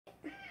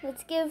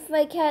let's give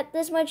my cat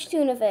this much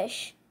tuna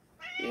fish.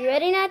 You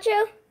ready,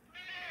 Nacho?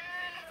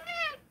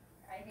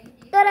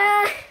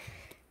 Ta-da!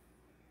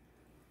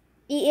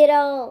 Eat it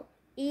all.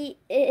 Eat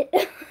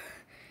it.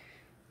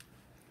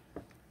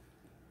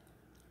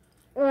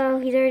 Well,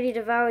 he's already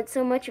devoured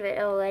so much of it.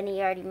 Oh, and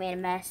he already made a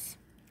mess.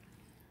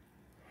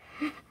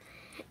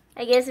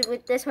 I guess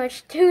with this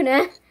much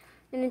tuna,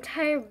 an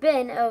entire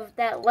bin of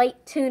that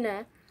light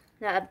tuna,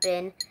 not a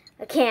bin,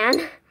 a can,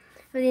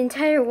 of the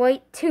entire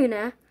white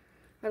tuna,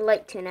 or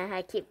light tuna,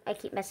 I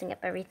keep messing up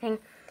everything.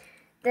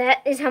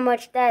 That is how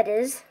much that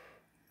is.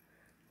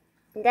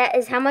 That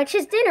is how much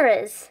his dinner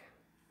is.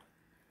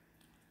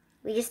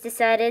 We just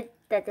decided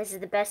that this is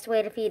the best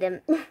way to feed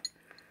him.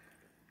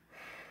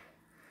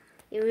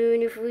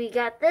 Even if we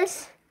got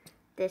this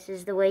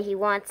is the way he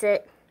wants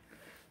it.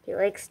 He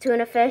likes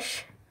tuna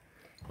fish.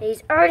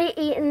 He's already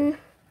eaten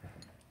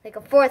like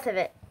a fourth of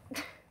it.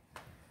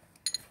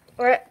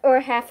 or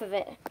half of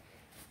it.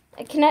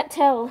 I cannot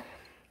tell.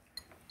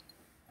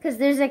 Because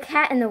there's a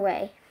cat in the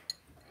way.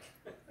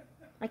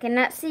 I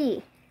cannot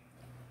see.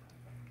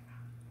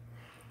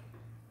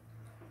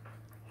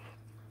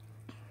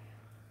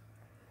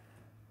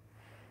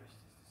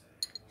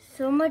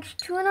 So much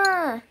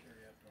tuna.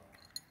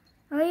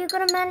 How are you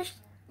gonna manage?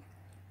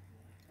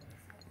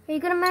 Are you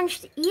gonna manage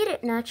to eat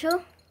it,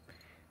 Nacho?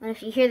 And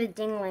if you hear the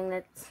dingling,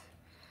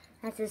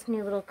 that's his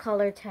new little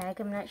color tag.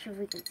 I'm not sure if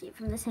we can see it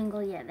from this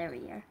angle. Yeah, there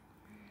we are.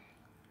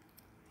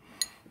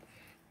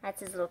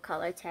 That's his little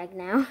color tag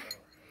now.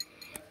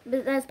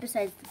 But that's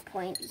besides the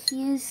point.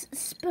 He is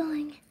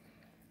spilling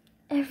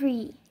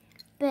every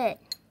bit.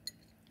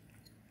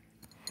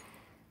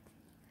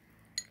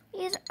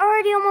 He is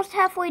already almost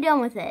halfway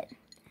done with it.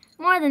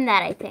 More than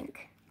that, I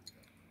think.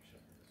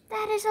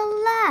 That is a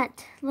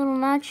lot, little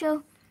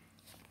Nacho.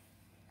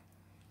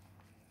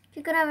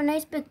 You're gonna have a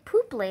nice big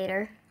poop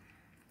later.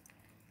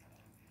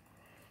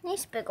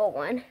 Nice big old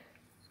one.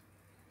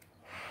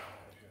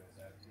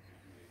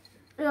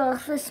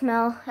 Ugh, the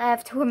smell. I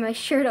have to wear my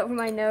shirt over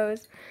my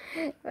nose.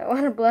 I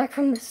want to black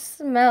from the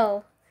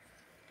smell.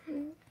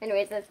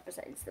 Anyways, that's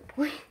besides the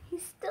point.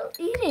 He's still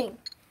eating.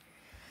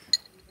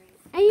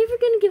 Are you ever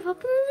gonna give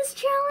up on this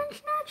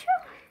challenge,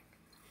 Nacho?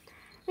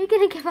 Are you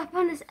gonna give up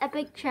on this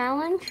epic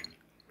challenge?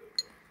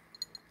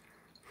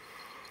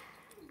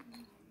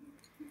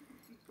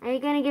 Are you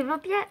gonna give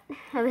up yet?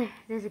 Oh,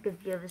 there's a good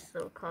view of this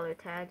little collar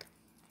tag.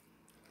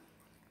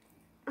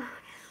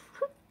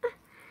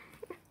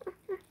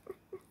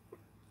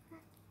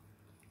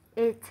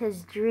 It's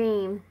his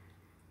dream.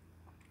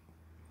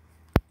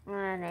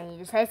 And then he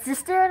decides to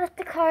stare at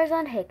the cars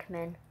on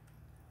Hickman.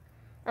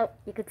 Oh,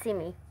 you could see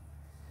me.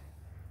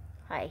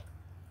 Hi.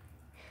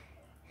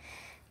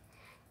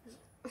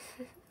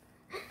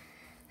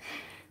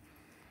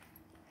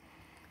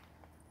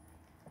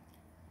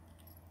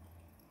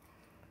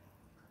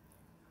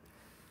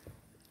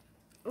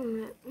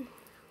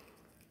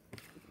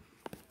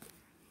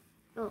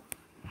 Oh.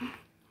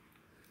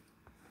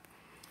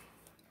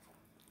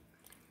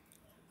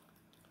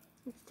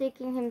 It's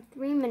taking him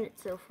 3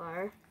 minutes so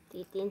far to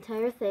eat the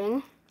entire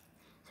thing.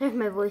 Sorry if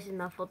my voice is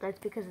muffled, that's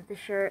because of the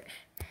shirt.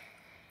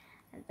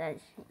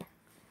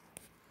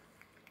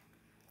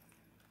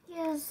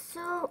 Yeah,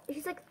 so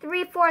he's like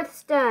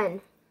 3/4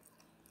 done.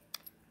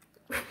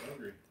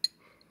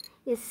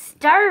 He's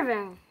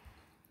starving.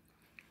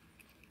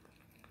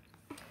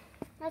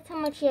 That's how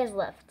much he has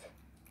left.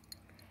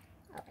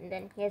 Oh, and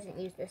then he hasn't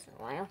used this in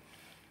a while.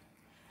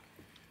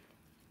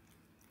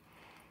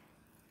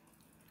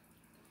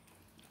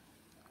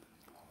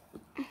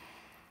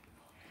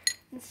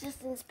 It's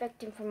just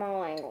inspecting from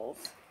all angles.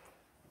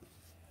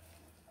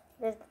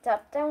 There's the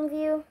top-down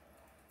view.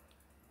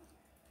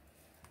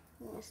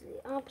 And this is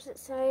the opposite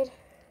side.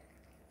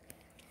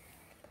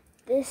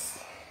 This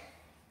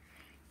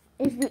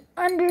is the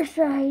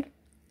underside.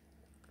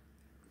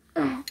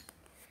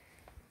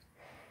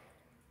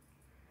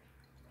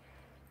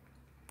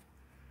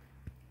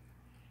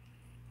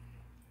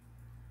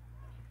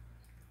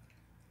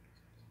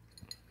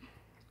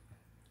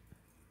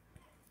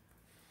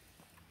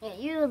 Yeah,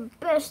 you're the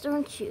best,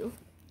 aren't you?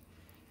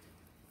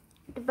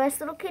 The best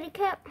little kitty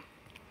cat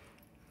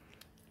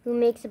who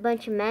makes a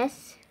bunch of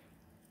mess.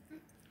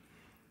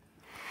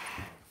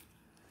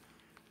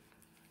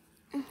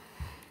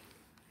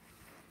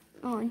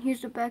 Oh, and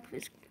here's the back of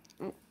his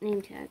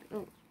name tag.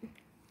 Oh.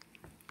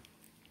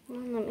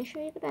 Well, let me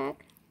show you the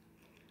back.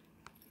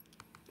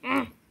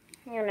 I'm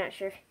not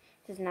sure if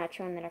this is not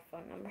showing that our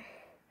phone number.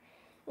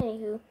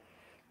 Anywho.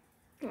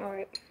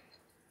 Alright.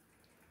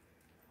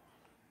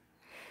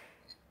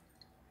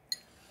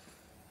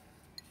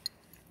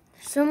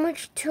 So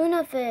much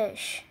tuna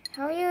fish.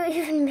 How are you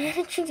even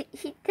managing to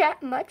eat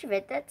that much of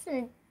it? That's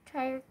an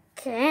entire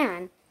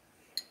can.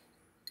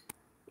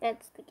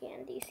 That's the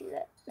can. Do you see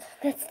that?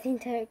 That's the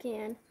entire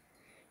can.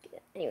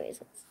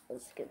 Anyways,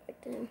 let's get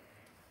back to him.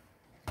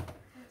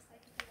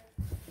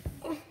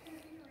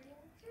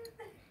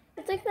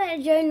 It's like that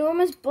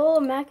ginormous bowl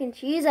of mac and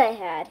cheese I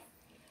had.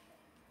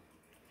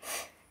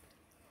 It's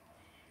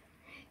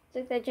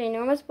like that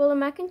ginormous bowl of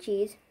mac and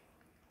cheese.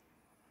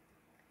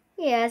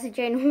 He has a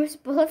ginormous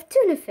bowl of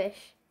tuna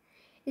fish.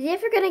 Is he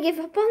ever gonna give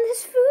up on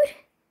this food?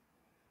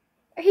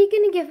 Are you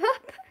gonna give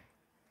up?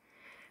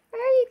 Are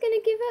you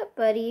gonna give up,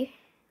 buddy?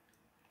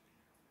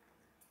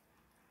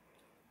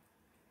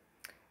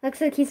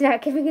 Looks like he's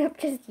not giving up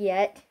just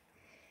yet.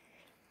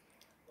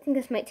 I think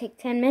this might take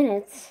 10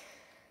 minutes.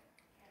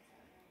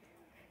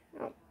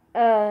 Oh,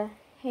 are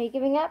you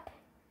giving up?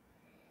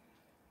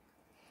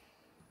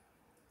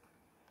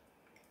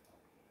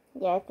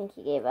 Yeah, I think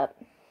he gave up.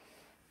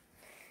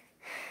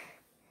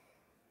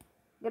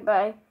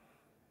 Goodbye.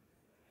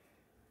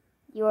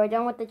 You are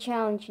done with the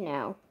challenge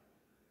now.